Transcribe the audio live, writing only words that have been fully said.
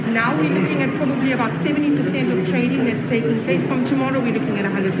Now we're looking at probably about 70% of trading that's taking place. From tomorrow, we're looking at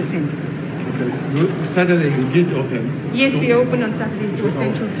 100%. Okay. Saturday you did open? Yes, we opened on Saturday to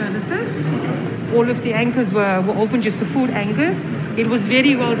essential services. Okay. All of the anchors were open, just the food anchors. It was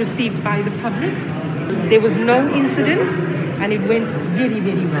very well received by the public. There was no incidents, and it went very,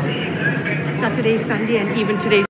 very well. Saturday, Sunday, and even today.